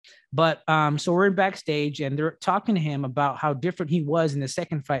But so we're backstage and they're talking to him about how different he was in the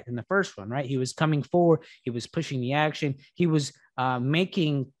second fight than the first one, right? He was coming forward, he was pushing the action, he was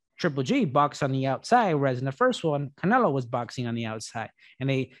making Triple G box on the outside, whereas in the first one, Canelo was boxing on the outside. And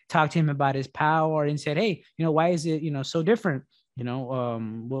they talked to him about his power and said, hey, why is it, so different? You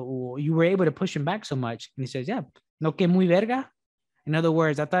were able to push him back so much. And he says, yeah, no que muy verga. In other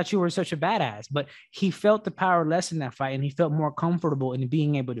words, I thought you were such a badass, but he felt the power less in that fight and he felt more comfortable in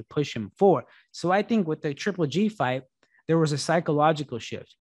being able to push him forward. So I think with the Triple G fight, there was a psychological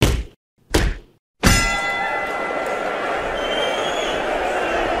shift.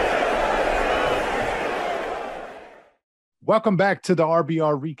 Welcome back to the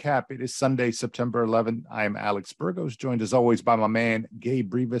RBR Recap. It is Sunday, September 11th. I am Alex Burgos, joined as always by my man,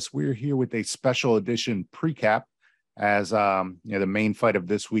 Gabe Rivas. We're here with a special edition precap as the main fight of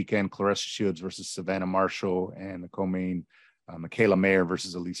this weekend, Claressa Shields versus Savannah Marshall, and the co-main, Mikaela Mayer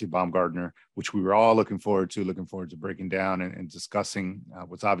versus Alicia Baumgardner, which we were all looking forward to breaking down and discussing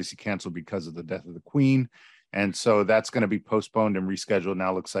what's obviously canceled because of the death of the Queen. And so that's going to be postponed and rescheduled.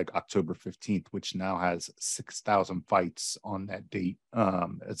 Now looks like October 15th, which now has 6,000 fights on that date.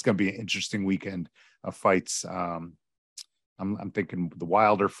 It's going to be an interesting weekend of fights. I'm thinking the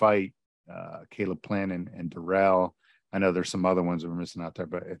Wilder fight, Caleb Plant and Durrell. I know there's some other ones that we're missing out there,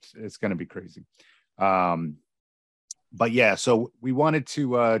 but it's going to be crazy. But yeah, so we wanted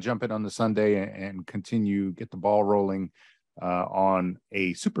to jump in on the Sunday and continue, get the ball rolling on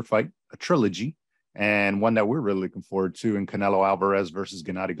a super fight, a trilogy. And one that we're really looking forward to in Canelo Alvarez versus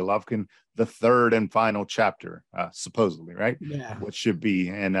Gennady Golovkin, the third and final chapter, supposedly, right? Yeah. What should be.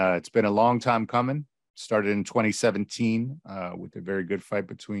 And it's been a long time coming. Started in 2017 with a very good fight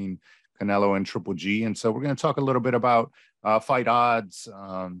between Canelo and Triple G. And so we're going to talk a little bit about fight odds,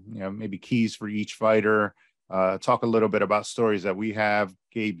 maybe keys for each fighter, talk a little bit about stories that we have.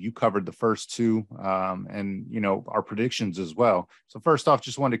 Gabe, you covered the first two and, our predictions as well. So first off,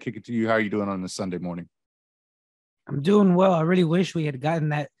 just wanted to kick it to you. How are you doing on this Sunday morning? I'm doing well. I really wish we had gotten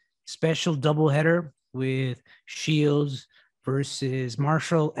that special doubleheader with Shields versus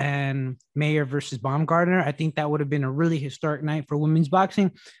Marshall and Mayer versus Baumgardner. I think that would have been a really historic night for women's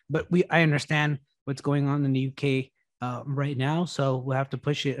boxing, but I understand what's going on in the UK right now. So we'll have to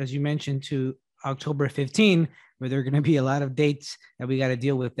push it, as you mentioned, to October 15, where there are going to be a lot of dates that we got to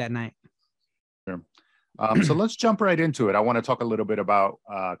deal with that night. Sure. So let's jump right into it. I want to talk a little bit about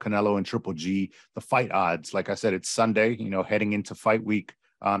Canelo and Triple G, the fight odds. Like I said, it's Sunday, heading into fight week.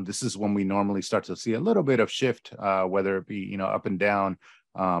 This is when we normally start to see a little bit of shift, whether it be, up and down,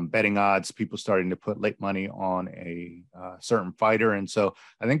 betting odds, people starting to put late money on a certain fighter. And so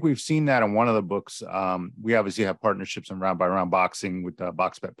I think we've seen that in one of the books. We obviously have partnerships in Round by Round Boxing with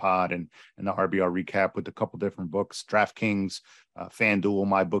Box Bet Pod and the RBR Recap with a couple different books, DraftKings, FanDuel,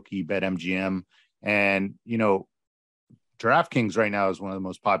 MyBookie, BetMGM. And, DraftKings right now is one of the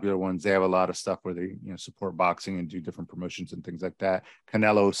most popular ones. They have a lot of stuff where they, support boxing and do different promotions and things like that.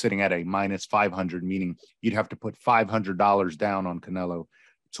 Canelo sitting at a minus 500, meaning you'd have to put $500 down on Canelo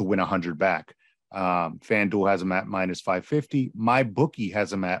to win 100 back. FanDuel has them at minus 550. MyBookie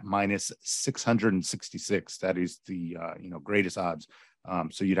has them at minus 666. That is the, greatest odds.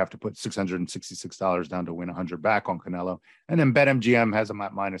 So you'd have to put $666 down to win 100 back on Canelo. And then BetMGM has them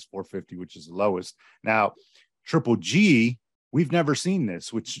at minus 450, which is the lowest. Now, Triple G, we've never seen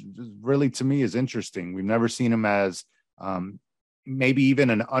this, which really to me is interesting. We've never seen him as maybe even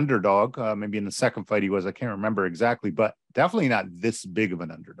an underdog. Maybe in the second fight he was, I can't remember exactly, but definitely not this big of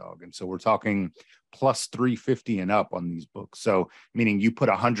an underdog. And so we're talking plus 350 and up on these books. So meaning you put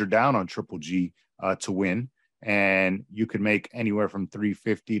 100 down on Triple G to win, and you could make anywhere from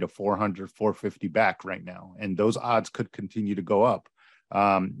 350 to 400, 450 back right now. And those odds could continue to go up.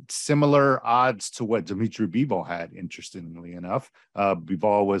 Similar odds to what Dimitri Bivol had, interestingly enough.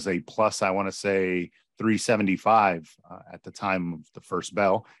 Bivol was a plus, I want to say, 375 at the time of the first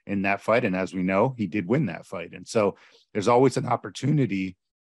bell in that fight. And as we know, he did win that fight. And so there's always an opportunity,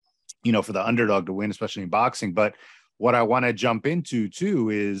 for the underdog to win, especially in boxing. But what I want to jump into too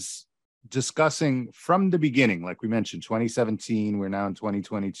is discussing from the beginning, like we mentioned, 2017, we're now in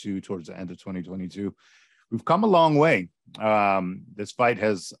 2022, towards the end of 2022. We've come a long way. This fight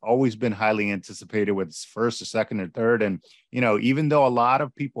has always been highly anticipated, with its first or second or third. And, even though a lot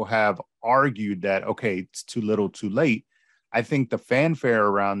of people have argued that, okay, it's too little, too late, I think the fanfare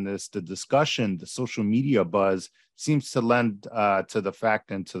around this, the discussion, the social media buzz seems to lend to the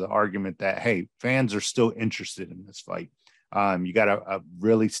fact and to the argument that, hey, fans are still interested in this fight. You got a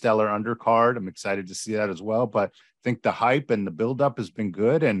really stellar undercard. I'm excited to see that as well. But I think the hype and the buildup has been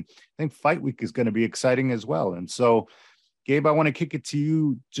good. And I think fight week is going to be exciting as well. And so Gabe, I want to kick it to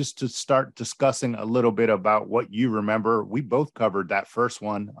you just to start discussing a little bit about what you remember. We both covered that first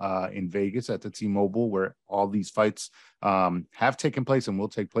one in Vegas at the T-Mobile, where all these fights have taken place and will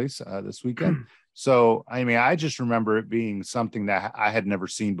take place this weekend. So, I mean, I just remember it being something that I had never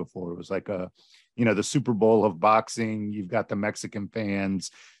seen before. It was like the Super Bowl of boxing. You've got the Mexican fans,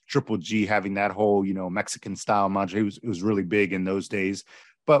 Triple G having that whole, Mexican style mantra. It was really big in those days.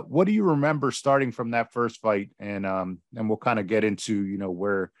 But what do you remember starting from that first fight? And we'll kind of get into,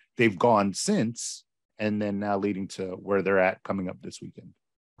 where they've gone since, and then now leading to where they're at coming up this weekend.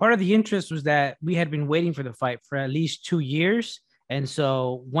 Part of the interest was that we had been waiting for the fight for at least 2 years. And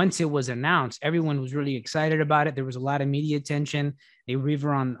so once it was announced, everyone was really excited about it. There was a lot of media attention. They were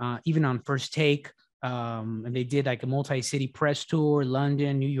even on First Take. And they did like a multi-city press tour,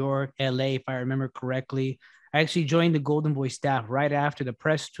 London, New York, LA, if I remember correctly. I actually joined the Golden Boy staff right after the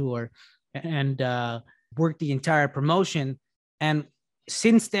press tour and worked the entire promotion. And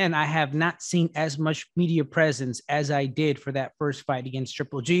since then, I have not seen as much media presence as I did for that first fight against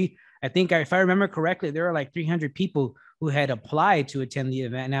Triple G. I think, if I remember correctly, there were like 300 people who had applied to attend the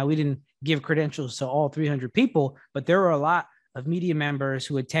event. Now, we didn't give credentials to all 300 people, but there were a lot of media members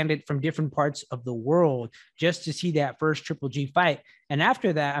who attended from different parts of the world just to see that first Triple G fight. And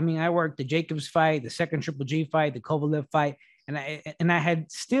after that, I mean, I worked the Jacobs fight, the second Triple G fight, the Kovalev fight, and I had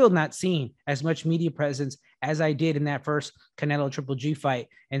still not seen as much media presence as I did in that first Canelo Triple G fight.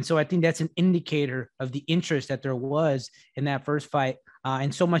 And so I think that's an indicator of the interest that there was in that first fight,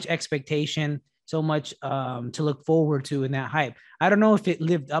 and so much expectation, so much to look forward to in that hype. I don't know if it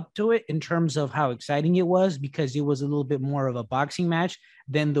lived up to it in terms of how exciting it was, because it was a little bit more of a boxing match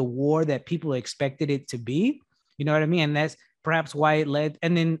than the war that people expected it to be. You know what I mean? And that's perhaps why it led.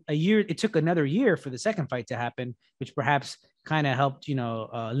 And then it took another year for the second fight to happen, which perhaps kind of helped,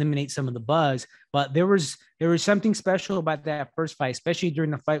 eliminate some of the buzz. But there was something special about that first fight, especially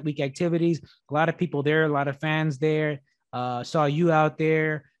during the fight week activities. A lot of people there, a lot of fans there. Saw you out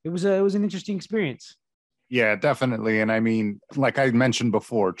there. It was an interesting experience. Yeah, definitely. And I mean, like I mentioned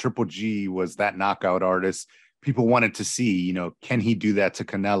before, Triple G was that knockout artist. People wanted to see, can he do that to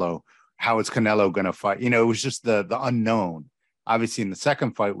Canelo? How is Canelo going to fight? It was just the unknown. Obviously, in the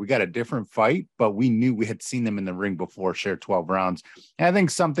second fight, we got a different fight, but we knew we had seen them in the ring before, share 12 rounds. And I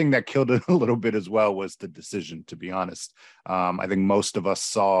think something that killed it a little bit as well was the decision, to be honest. I think most of us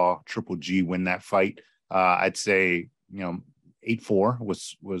saw Triple G win that fight. I'd say, 8-4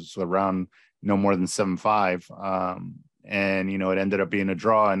 was around no more than 7-5. And, it ended up being a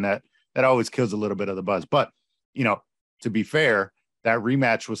draw, and that always kills a little bit of the buzz. But, to be fair, that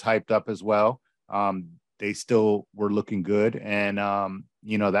rematch was hyped up as well. They still were looking good. And,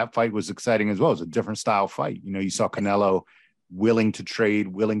 that fight was exciting as well. It was a different style fight. You saw Canelo willing to trade,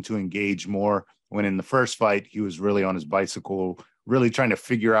 willing to engage more, when in the first fight, he was really on his bicycle, really trying to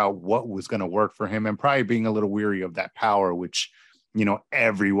figure out what was going to work for him, and probably being a little weary of that power, which,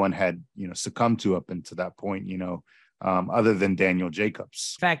 everyone had, succumbed to up until that point, other than Daniel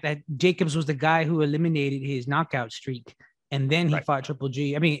Jacobs. The fact that Jacobs was the guy who eliminated his knockout streak, and then he fought Triple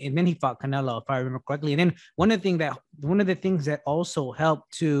G. And then he fought Canelo, if I remember correctly. And then one of the things that also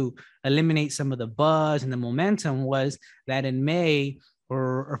helped to eliminate some of the buzz and the momentum was that in May,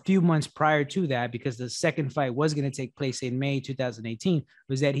 or a few months prior to that, because the second fight was going to take place in May 2018,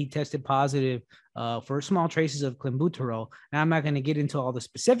 was that he tested positive for small traces of clenbuterol. Now, I'm not going to get into all the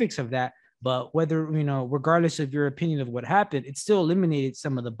specifics of that, but whether, regardless of your opinion of what happened, it still eliminated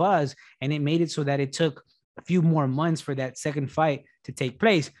some of the buzz, and it made it so that it took a few more months for that second fight to take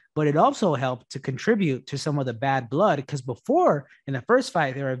place. But it also helped to contribute to some of the bad blood, because before, in the first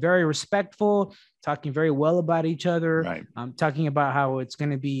fight, they were very respectful, talking very well about each other, right. Talking about how it's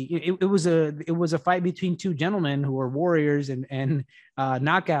going to be. It was a fight between two gentlemen who were warriors and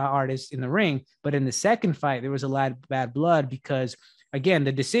knockout artists in the ring. But in the second fight, there was a lot of bad blood because, again,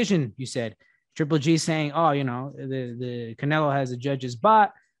 the decision, you said, Triple G saying, "Oh, the Canelo has a judge's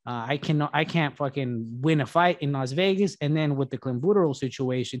bot. I can't fucking win a fight in Las Vegas." And then with the clenbuterol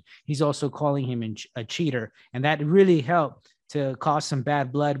situation, he's also calling him a cheater. And that really helped to cause some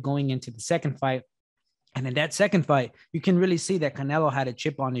bad blood going into the second fight. And in that second fight, you can really see that Canelo had a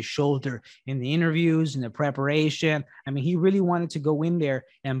chip on his shoulder in the interviews and the preparation. I mean, he really wanted to go in there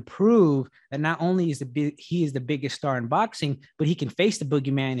and prove that not only is he is the biggest star in boxing, but he can face the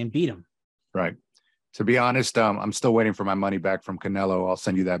boogeyman and beat him. Right. To be honest, I'm still waiting for my money back from Canelo. I'll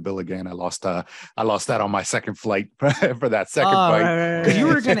send you that bill again. I lost that on my second flight for that second fight. Because you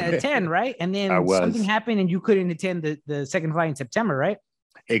were going to attend, right? And then something happened and you couldn't attend the second fight in September, right?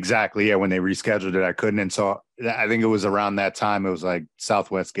 Exactly. Yeah. When they rescheduled it, I couldn't. And so I think it was around that time. It was like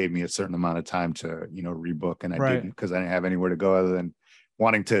Southwest gave me a certain amount of time to, rebook, and I Right. didn't, because I didn't have anywhere to go other than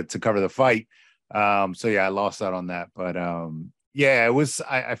wanting to cover the fight. So yeah, I lost out on that. But yeah, it was.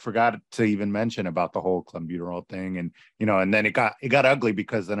 I forgot to even mention about the whole clenbuterol thing, and and then it got ugly,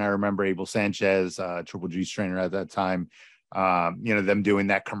 because then I remember Abel Sanchez, Triple G's trainer at that time, them doing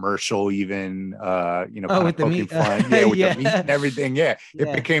that commercial, even Oh, kind with of the poking meat. fun, yeah, with the meat Yeah. and everything. Yeah, it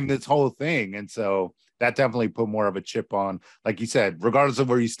Yeah. became this whole thing. And so that definitely put more of a chip on, like you said, regardless of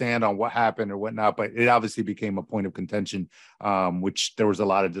where you stand on what happened or whatnot. But it obviously became a point of contention, which there was a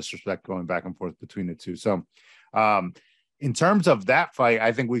lot of disrespect going back and forth between the two. So um, in terms of that fight,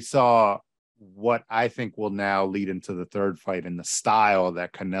 I think we saw what I think will now lead into the third fight, and the style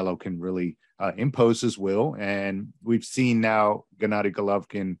that Canelo can really impose his will. And we've seen now Gennady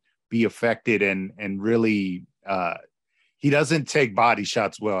Golovkin be affected, and really he doesn't take body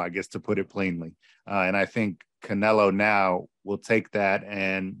shots well, I guess, to put it plainly. And I think Canelo now will take that.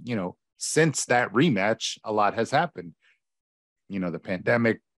 And, since that rematch, a lot has happened. The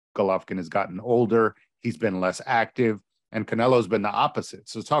pandemic, Golovkin has gotten older. He's been less active, and Canelo's been the opposite.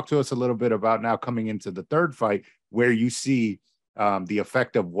 So talk to us a little bit about now coming into the third fight, where you see the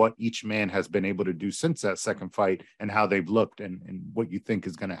effect of what each man has been able to do since that second fight, and how they've looked, and what you think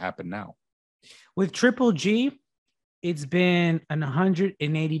is going to happen now. With Triple G, it's been an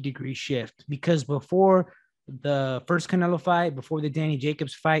 180-degree shift, because before the first Canelo fight, before the Danny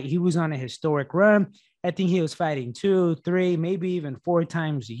Jacobs fight, he was on a historic run. I think he was fighting 2, 3, maybe even 4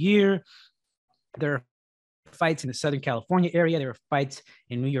 times a year. There are fights in the Southern California area. There were fights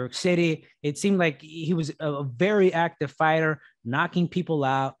in New York City. It seemed like he was a very active fighter, knocking people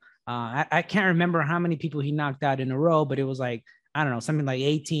out. I can't remember how many people he knocked out in a row, but it was like, I don't know, something like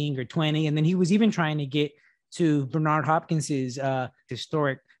 18 or 20. And then he was even trying to get to Bernard Hopkins's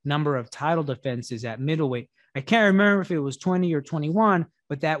historic number of title defenses at middleweight. I can't remember if it was 20 or 21,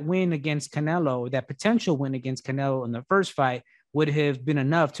 but that win against Canelo, that potential win against Canelo in the first fight, would have been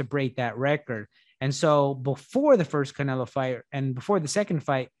enough to break that record. And so before the first Canelo fight and before the second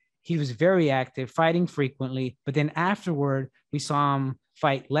fight, he was very active, fighting frequently. But then afterward, we saw him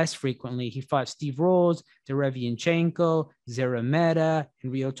fight less frequently. He fought Steve Rolls, Derevianchenko, Zerameta,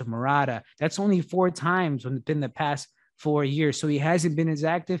 and Ryota Murata. That's only 4 times within the past 4 years. So he hasn't been as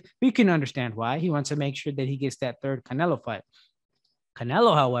active. But you can understand why. He wants to make sure that he gets that third Canelo fight.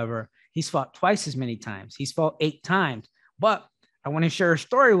 Canelo, however, he's fought twice as many times. He's fought 8 times. But I want to share a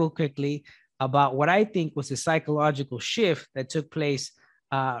story real quickly about what I think was a psychological shift that took place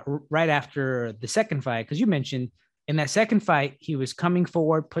right after the second fight. Because you mentioned in that second fight, he was coming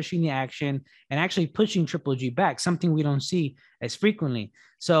forward, pushing the action, and actually pushing Triple G back, something we don't see as frequently.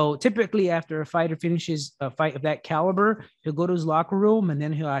 So typically after a fighter finishes a fight of that caliber, he'll go to his locker room, and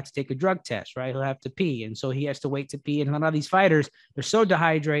then he'll have to take a drug test, right? He'll have to pee. And so he has to wait to pee. And a lot of these fighters, they're so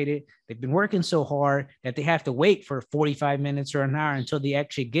dehydrated, they've been working so hard that they have to wait for 45 minutes or an hour until they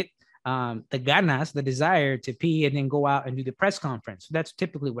actually get the ganas, the desire to pee, and then go out and do the press conference. So that's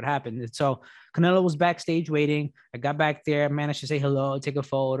typically what happened. And so Canelo was backstage waiting. I got back there, managed to say hello, take a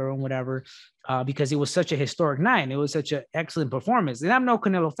photo and whatever, because it was such a historic night. And it was such an excellent performance. And I'm no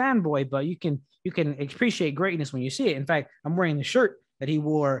Canelo fanboy, but you can appreciate greatness when you see it. In fact, I'm wearing the shirt that he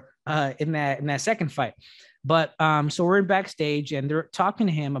wore in that second fight. But so we're backstage, and they're talking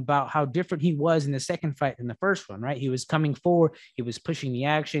to him about how different he was in the second fight than the first one, right? He was coming forward, he was pushing the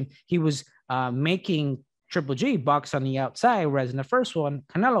action, he was making Triple G box on the outside, whereas in the first one,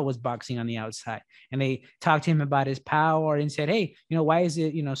 Canelo was boxing on the outside. And they talked to him about his power and said, hey, why is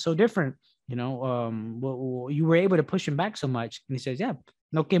it, so different? You were able to push him back so much. And he says, yeah,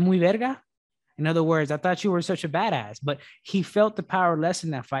 no que muy verga. In other words, I thought you were such a badass, but he felt the power less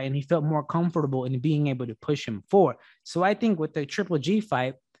in that fight, and he felt more comfortable in being able to push him forward. So I think with the Triple G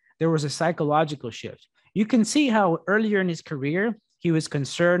fight, there was a psychological shift. You can see how earlier in his career, he was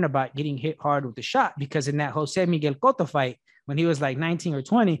concerned about getting hit hard with the shot, because in that Jose Miguel Cotto fight, when he was like 19 or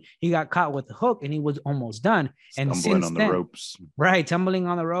 20, he got caught with the hook and he was almost done. And Stumbling on the ropes. Right, tumbling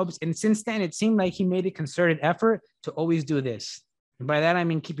on the ropes. And since then, it seemed like he made a concerted effort to always do this. And by that, I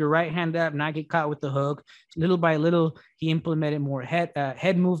mean, keep your right hand up, not get caught with the hook. Little by little, he implemented more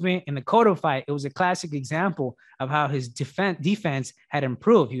head movement. In the Cotto fight, it was a classic example of how his defense had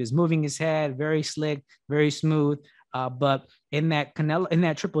improved. He was moving his head, very slick, very smooth. But in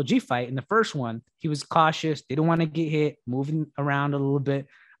that Triple G fight, in the first one, he was cautious, didn't want to get hit, moving around a little bit.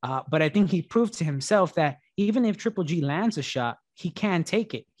 But I think he proved to himself that even if Triple G lands a shot, he can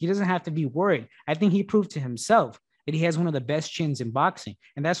take it. He doesn't have to be worried. I think he proved to himself that he has one of the best chins in boxing.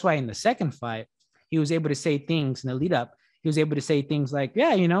 And that's why in the second fight, he was able to say things in the lead up. he was able to say things like,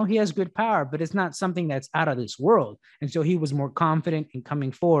 yeah, you know, he has good power, but it's not something that's out of this world. And so he was more confident in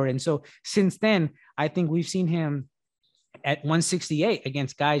coming forward. And so since then, I think we've seen him at 168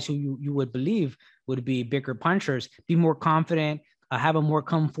 against guys who you would believe would be bigger punchers, be more confident, have a more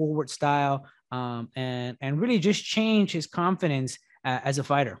come forward style, and really just change his confidence as a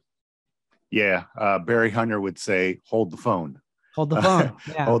fighter. Yeah, Barry Hunter would say, "Hold the phone." Hold the phone.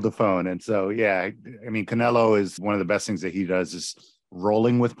 Yeah. Hold the phone. And so, yeah, I mean, Canelo is one of the best things that he does is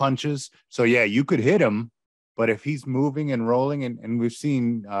rolling with punches. So, yeah, you could hit him, but if he's moving and rolling, and we've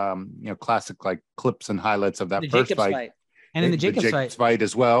seen, classic like clips and highlights of that the first Jacobs fight. And in the Jacobs fight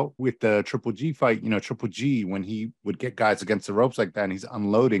as well, with the Triple G fight, Triple G, when he would get guys against the ropes like that and he's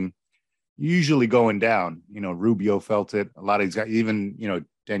unloading, usually going down, Rubio felt it. A lot of these guys, even,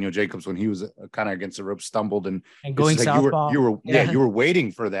 Daniel Jacobs, when he was kind of against the rope, stumbled and going southpaw. You were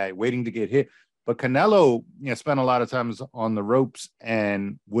waiting for that, waiting to get hit. But Canelo, spent a lot of times on the ropes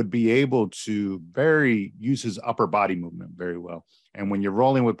and would be able to use his upper body movement very well. And when you're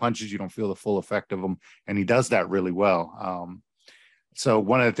rolling with punches, you don't feel the full effect of them. And he does that really well. So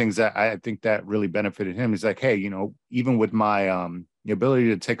one of the things that I think that really benefited him is like, hey, even with my ability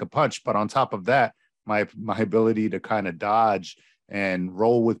to take a punch, but on top of that, my ability to kind of dodge and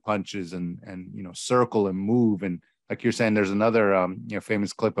roll with punches and circle and move. And like you're saying, there's another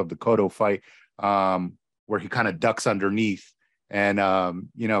famous clip of the Cotto fight where he kind of ducks underneath, and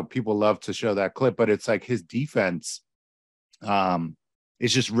people love to show that clip, but it's like his defense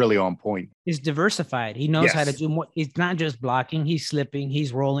is just really on point. He's diversified. He knows how to do more. It's not just blocking. He's slipping.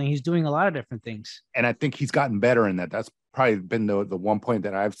 He's rolling. He's doing a lot of different things. And I think he's gotten better in that. That's probably been the one point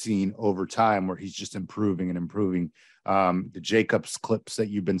that I've seen over time where he's just improving and improving. The Jacobs clips that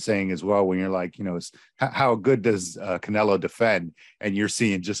you've been saying as well, when you're like, how good does Canelo defend? And you're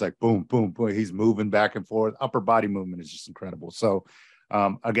seeing just like boom, boom, boom. He's moving back and forth. Upper body movement is just incredible. So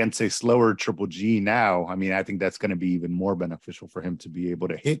against a slower Triple G now, I mean, I think that's going to be even more beneficial for him to be able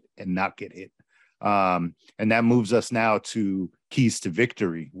to hit and not get hit. And that moves us now to keys to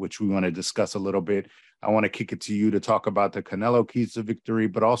victory, which we want to discuss a little bit. I want to kick it to you to talk about the Canelo keys to victory,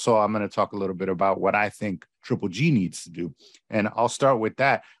 but also I'm going to talk a little bit about what I think Triple G needs to do. And I'll start with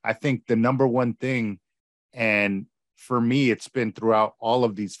that. I think the number one thing, and for me, it's been throughout all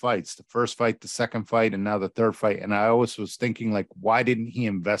of these fights, the first fight, the second fight, and now the third fight. And I always was thinking, like, why didn't he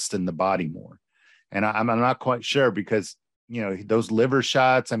invest in the body more? And I'm not quite sure, because, those liver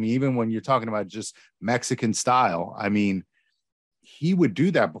shots, I mean, even when you're talking about just Mexican style, I mean, he would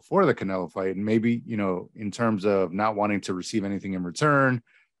do that before the Canelo fight. And maybe, in terms of not wanting to receive anything in return,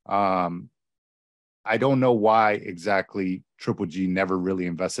 I don't know why exactly Triple G never really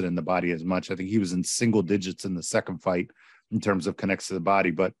invested in the body as much. I think he was in single digits in the second fight in terms of connects to the body,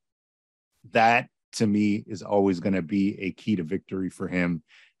 but that to me is always going to be a key to victory for him.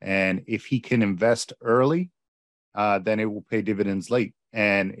 And if he can invest early, then it will pay dividends late.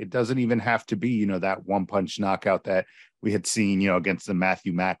 And it doesn't even have to be, that one punch knockout that we had seen, against the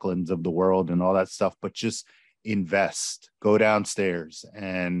Matthew Macklins of the world and all that stuff, but just invest, go downstairs.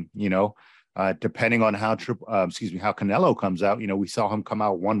 And, depending on how Canelo comes out, we saw him come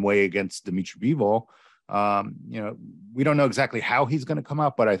out one way against Dimitri Bivol. We don't know exactly how he's going to come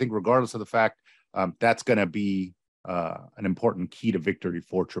out, but I think regardless of the fact, that's going to be an important key to victory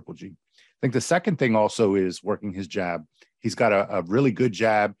for Triple G. I think the second thing also is working his jab. He's got a really good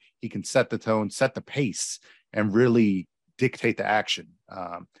jab. He can set the tone, set the pace, and really dictate the action.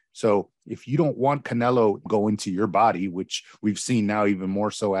 So if you don't want Canelo going to your body, which we've seen now even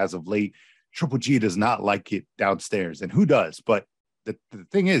more so as of late, Triple G does not like it downstairs. And who does? But the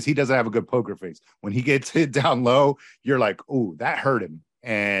thing is, he doesn't have a good poker face. When he gets hit down low, you're like, oh, that hurt him.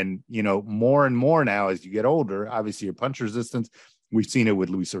 And, more and more now as you get older, obviously your punch resistance, we've seen it with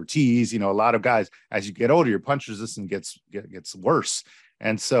Luis Ortiz, a lot of guys, as you get older, your punch resistance gets worse.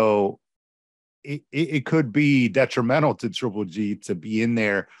 And so it could be detrimental to Triple G to be in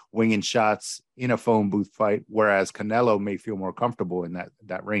there winging shots in a phone booth fight, whereas Canelo may feel more comfortable in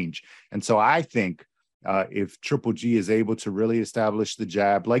that range. And so I think if Triple G is able to really establish the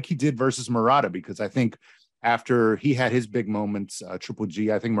jab like he did versus Murata, because I think after he had his big moments, Triple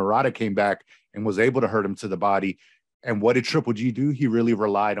G, I think Murata came back and was able to hurt him to the body. And what did Triple G do? He really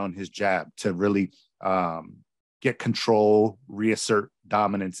relied on his jab to really get control, reassert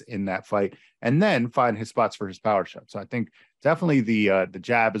dominance in that fight, and then find his spots for his power shot. So I think definitely the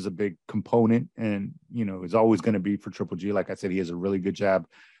jab is a big component, and is always going to be for Triple G. Like I said, he has a really good jab,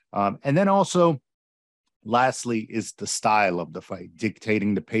 and then also, lastly, is the style of the fight,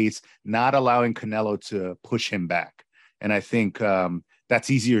 dictating the pace, not allowing Canelo to push him back. And I think that's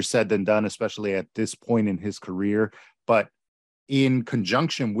easier said than done, especially at this point in his career. but in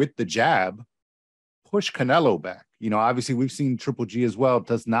conjunction with the jab, push Canelo back. Obviously we've seen Triple G as well,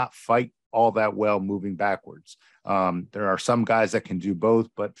 does not fight all that well moving backwards. There are some guys that can do both,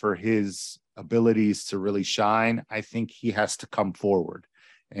 but for his abilities to really shine, I think he has to come forward,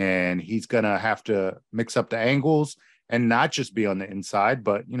 and he's going to have to mix up the angles and not just be on the inside,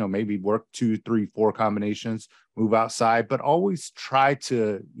 but, maybe work 2, 3, 4 combinations, move outside, but always try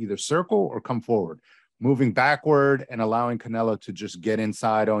to either circle or come forward. Moving backward and allowing Canelo to just get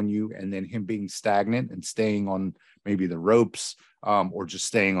inside on you, and then him being stagnant and staying on maybe the ropes, or just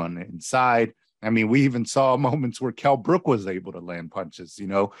staying on the inside. I mean, we even saw moments where Kell Brook was able to land punches.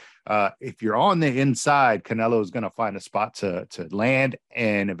 If you're on the inside, Canelo is going to find a spot to land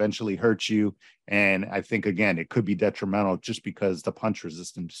and eventually hurt you. And I think, again, it could be detrimental just because the punch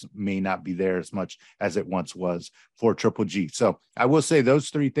resistance may not be there as much as it once was for Triple G. So I will say those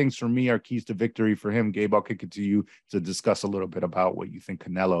 3 things for me are keys to victory for him. Gabe, I'll kick it to you to discuss a little bit about what you think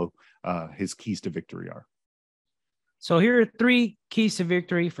Canelo, his keys to victory are. So here are 3 keys to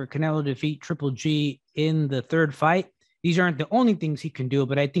victory for Canelo to defeat Triple G in the third fight. These aren't the only things he can do,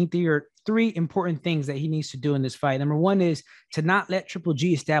 but I think there are 3 important things that he needs to do in this fight. Number 1 is to not let Triple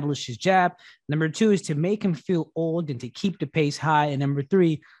G establish his jab. Number 2 is to make him feel old and to keep the pace high. And number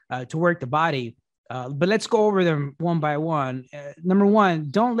 3, to work the body. But let's go over them one by one. Number 1,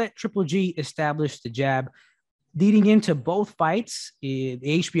 don't let Triple G establish the jab. Leading into both fights, the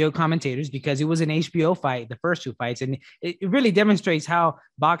HBO commentators, because it was an HBO fight, the first 2 fights, and it really demonstrates how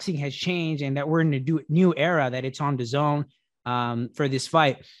boxing has changed and that we're in a new era, that it's on DAZN for this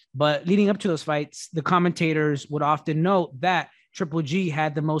fight. But leading up to those fights, the commentators would often note that Triple G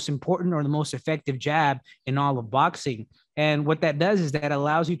had the most important or the most effective jab in all of boxing. And what that does is that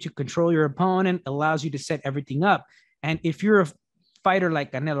allows you to control your opponent, allows you to set everything up. And if you're a fighter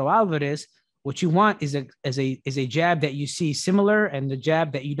like Canelo Alvarez, what you want is a jab that you see similar, and the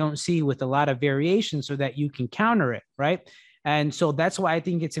jab that you don't see with a lot of variation, so that you can counter it, right? And so that's why I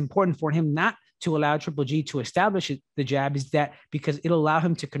think it's important for him not to allow Triple G to establish the jab, is that because it'll allow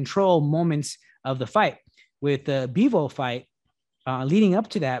him to control moments of the fight. With the Bivol fight, leading up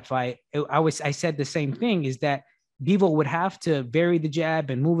to that fight, I said the same thing, is that Bivol would have to vary the jab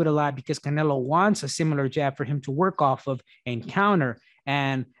and move it a lot because Canelo wants a similar jab for him to work off of and counter.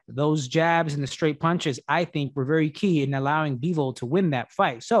 And those jabs and the straight punches, I think, were very key in allowing Bivol to win that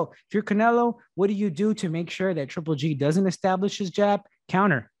fight. So if you're Canelo, what do you do to make sure that Triple G doesn't establish his jab?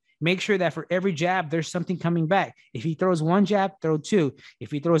 Counter. Make sure that for every jab, there's something coming back. If he throws 1 jab, throw 2. If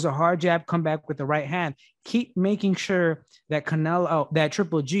he throws a hard jab, come back with the right hand. Keep making sure that that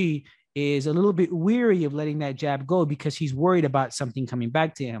Triple G is a little bit weary of letting that jab go because he's worried about something coming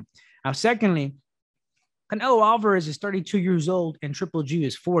back to him. Now, secondly, Canelo Alvarez is 32 years old and Triple G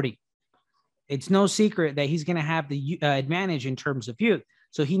is 40. It's no secret that he's going to have the advantage in terms of youth.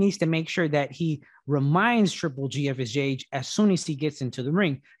 So he needs to make sure that he reminds Triple G of his age as soon as he gets into the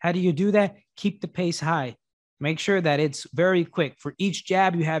ring. How do you do that? Keep the pace high. Make sure that it's very quick. For each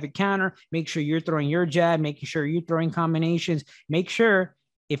jab, you have a counter. Make sure you're throwing your jab, making sure you're throwing combinations. Make sure,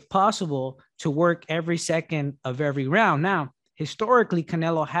 if possible, to work every second of every round. Now, historically,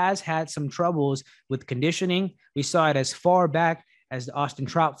 Canelo has had some troubles with conditioning. We saw it as far back as the Austin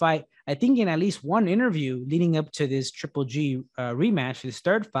Trout fight. I think in at least one interview leading up to this Triple G rematch, this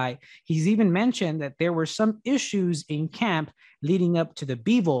third fight, he's even mentioned that there were some issues in camp leading up to the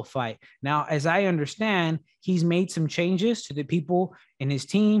Bivol fight. Now, as I understand, he's made some changes to the people in his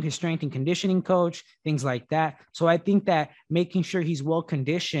team, his strength and conditioning coach, things like that. So I think that making sure he's well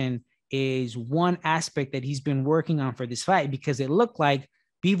conditioned is one aspect that he's been working on for this fight, because it looked like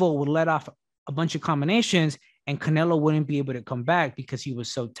Bivol would let off a bunch of combinations and Canelo wouldn't be able to come back because he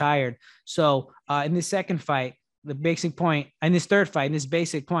was so tired. So in this second fight, the basic point, and this third fight, in this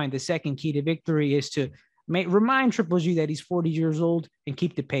basic point, the second key to victory is to remind Triple G that he's 40 years old and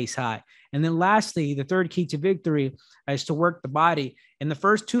keep the pace high. And then lastly, the third key to victory is to work the body. In the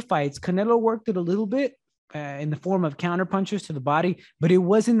first 2 fights, Canelo worked it a little bit in the form of counter punches to the body, but it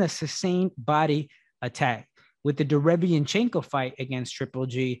wasn't a sustained body attack. With the Derevianchenko fight against Triple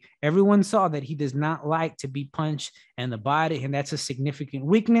G, everyone saw that he does not like to be punched in the body, and that's a significant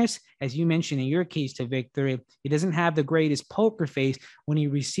weakness. As you mentioned in your keys to victory, he doesn't have the greatest poker face when he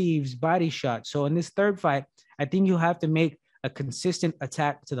receives body shots. So in this third fight, I think you'll have to make a consistent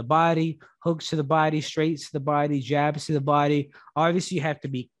attack to the body, hooks to the body, straights to the body, jabs to the body. Obviously, you have to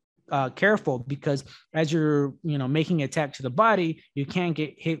be careful, because as you're making attack to the body, you can't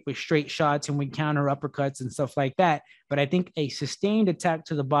get hit with straight shots and with counter uppercuts and stuff like that. But I think a sustained attack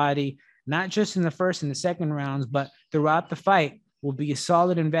to the body, not just in the first and the second rounds, but throughout the fight, will be a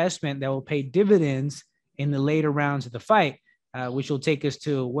solid investment that will pay dividends in the later rounds of the fight, which will take us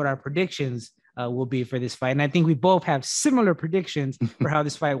to what our predictions will be for this fight. And I think we both have similar predictions for how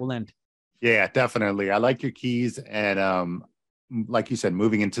this fight will end. Yeah, definitely. I like your keys. And like you said,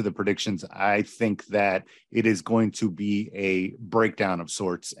 moving into the predictions, I think that it is going to be a breakdown of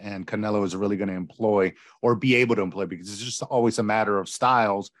sorts. And Canelo is really going to employ or be able to employ, because it's just always a matter of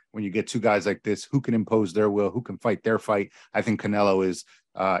styles. When you get two guys like this, who can impose their will, who can fight their fight. I think Canelo is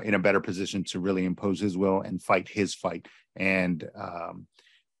in a better position to really impose his will and fight his fight. And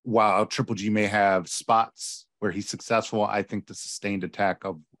while Triple G may have spots where he's successful, I think the sustained attack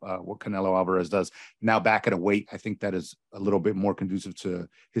of what Canelo Alvarez does now back at a weight, I think that is a little bit more conducive to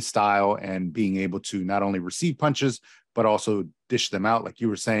his style and being able to not only receive punches, but also dish them out. Like you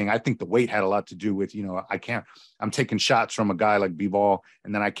were saying, I think the weight had a lot to do with, I'm taking shots from a guy like Bivol,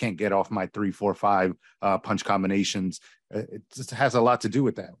 and then I can't get off my 3, 4, 5 punch combinations. It just has a lot to do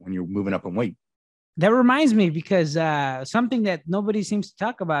with that when you're moving up in weight. That reminds me, because something that nobody seems to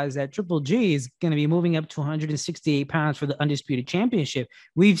talk about is that Triple G is going to be moving up to 168 pounds for the Undisputed Championship.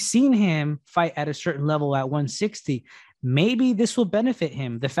 We've seen him fight at a certain level at 160. Maybe this will benefit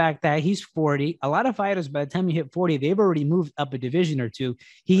him. The fact that he's 40, a lot of fighters, by the time you hit 40, they've already moved up a division or two.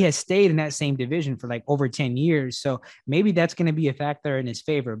 He has stayed in that same division for like over 10 years. So maybe that's going to be a factor in his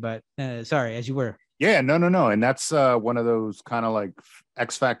favor. But sorry, as you were. Yeah, no. And that's one of those kind of like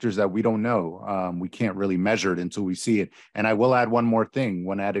X factors that we don't know. We can't really measure it until we see it. And I will add one more thing,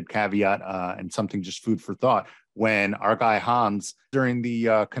 one added caveat, and something just food for thought. When our guy Hans, during the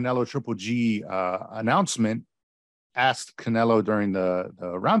Canelo Triple G announcement, asked Canelo during the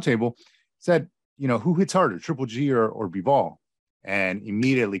roundtable, said, who hits harder, Triple G or Bivol? And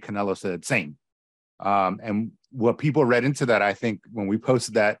immediately Canelo said, same. And what people read into that, I think when we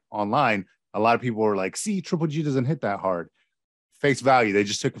posted that online, a lot of people were like, see, Triple G doesn't hit that hard. Face value, they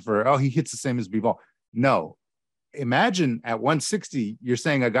just took it for, he hits the same as Bivol. No. Imagine at 160, you're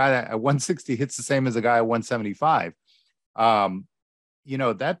saying a guy that at 160 hits the same as a guy at 175.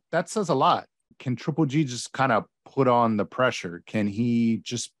 That says a lot. Can Triple G just kind of put on the pressure? Can he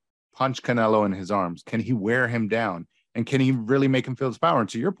just punch Canelo in his arms? Can he wear him down? And can he really make him feel his power? And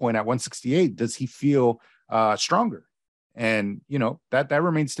to your point, at 168, does he feel stronger? And, that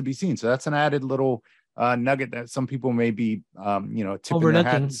remains to be seen. So that's an added little nugget that some people may be, tipping their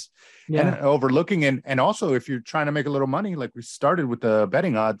hats and overlooking. And also, if you're trying to make a little money, like we started with the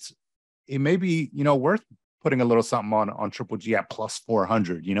betting odds, it may be, worth putting a little something on Triple G at plus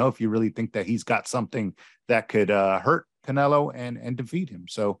 400, if you really think that he's got something that could hurt Canelo and defeat him.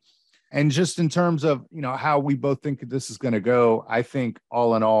 So, and just in terms of, how we both think this is going to go, I think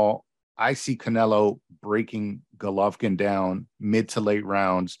all in all, I see Canelo breaking Golovkin down mid to late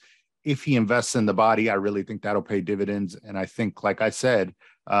rounds. If he invests in the body, I really think that'll pay dividends. And I think, like I said,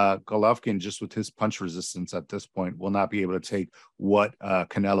 Golovkin, just with his punch resistance at this point, will not be able to take what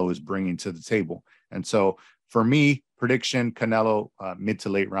Canelo is bringing to the table. And so for me, prediction, Canelo mid to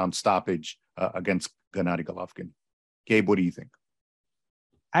late round stoppage against Gennady Golovkin. Gabe, what do you think?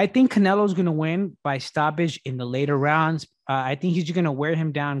 I think Canelo's going to win by stoppage in the later rounds. I think he's going to wear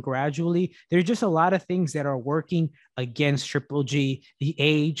him down gradually. There's just a lot of things that are working against Triple G. The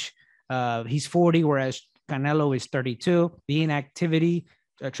age, he's 40, whereas Canelo is 32. The inactivity,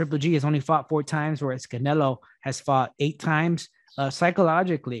 Triple G has only fought 4 times, whereas Canelo has fought 8 times.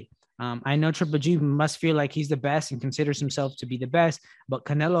 Psychologically, I know Triple G must feel like he's the best and considers himself to be the best, but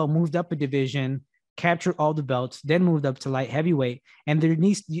Canelo moved up a division, captured all the belts, then moved up to light heavyweight. And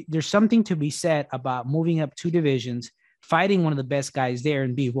there's something to be said about moving up 2 divisions, fighting one of the best guys there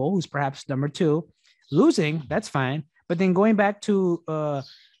in Bivol, who's perhaps number 2, losing, that's fine. But then going back to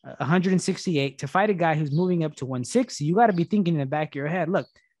 168 to fight a guy who's moving up to 160, you got to be thinking in the back of your head, look,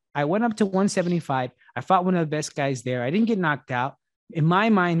 I went up to 175. I fought one of the best guys there. I didn't get knocked out. In my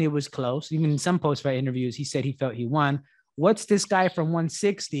mind, it was close. Even in some post-fight interviews, he said he felt he won. What's this guy from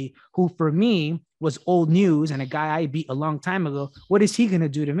 160 who for me was old news and a guy I beat a long time ago? What is he going to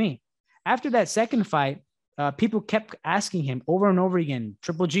do to me? After that second fight, people kept asking him over and over again,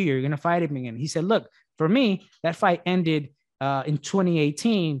 Triple G, you're going to fight him again. He said, look, for me, that fight ended in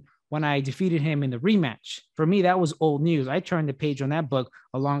 2018 when I defeated him in the rematch. For me, that was old news. I turned the page on that book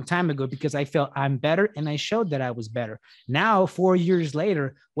a long time ago because I felt I'm better and I showed that I was better. Now, 4 years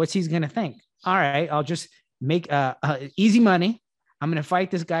later, what's he's going to think? All right, I'll just make easy money. I'm going to fight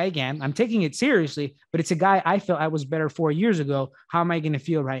this guy again. I'm taking it seriously, but it's a guy I felt I was better 4 years ago. How am I going to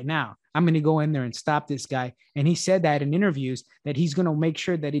feel right now? I'm going to go in there and stop this guy. And he said that in interviews that he's going to make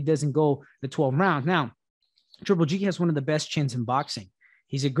sure that he doesn't go the 12 rounds. Now, Triple G has one of the best chins in boxing.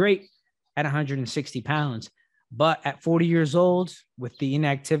 He's a great at 160 pounds, but at 40 years old with the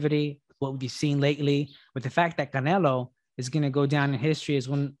inactivity, what we've seen lately, with the fact that Canelo is going to go down in history as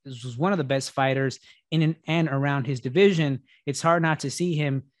one of the best fighters in and around his division, it's hard not to see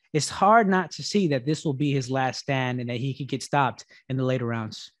that this will be his last stand and that he could get stopped in the later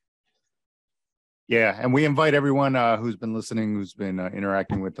rounds. Yeah, and we invite everyone who's been listening, who's been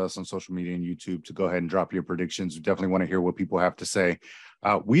interacting with us on social media and YouTube to go ahead and drop your predictions. We definitely want to hear what people have to say.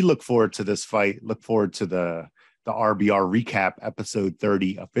 We look forward to this fight, look forward to the RBR recap episode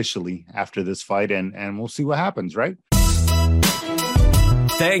 30 officially after this fight, and we'll see what happens, right?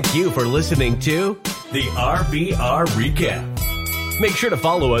 Thank you for listening to the RBR Recap. Make sure to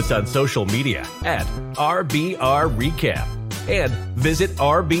follow us on social media at RBR Recap and visit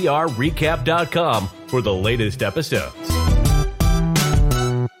rbrrecap.com for the latest episodes.